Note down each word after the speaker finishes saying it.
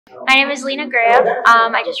My name is Leena Ghrayeb.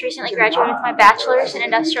 I just recently graduated with my bachelor's in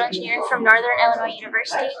industrial engineering from Northern Illinois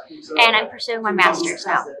University, and I'm pursuing my master's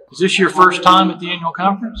now. Is this your first time at the annual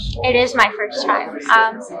conference? It is my first time.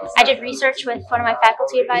 I did research with one of my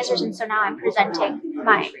faculty advisors, and so now I'm presenting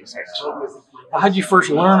my research. How did you first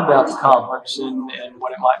learn about the conference and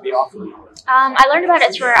what it might be offering? I learned about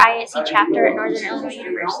it through our IISE chapter at Northern Illinois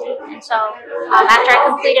University, and so after I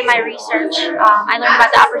completed my research, I learned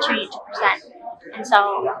about the opportunity to present. And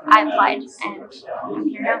so I applied, and I'm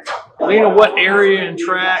here now. Leena, what area and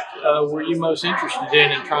track were you most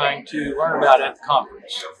interested in trying to learn about at the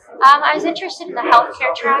conference? I was interested in the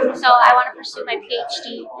healthcare track, so I want to pursue my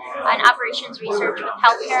Ph.D. in operations research with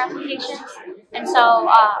healthcare applications. And so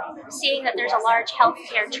seeing that there's a large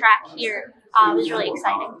healthcare track here was really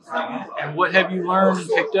exciting. And what have you learned and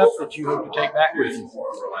picked up that you hope to take back with you?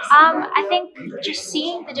 I think just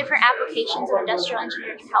seeing the different applications of industrial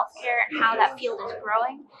engineering in healthcare and how that field is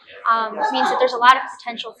growing means that there's a lot of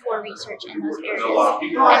potential for research in those areas.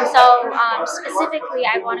 And so specifically,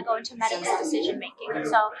 I want to go into medical decision making. And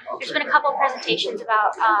so there's been a couple of presentations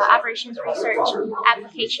about operations research,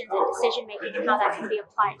 applications, and decision making, and how that can be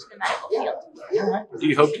applied to the medical field. All right. Do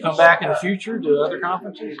you hope to come back in the future to other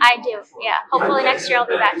conferences? I do, yeah. Hopefully next year I'll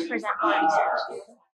be back to present more research.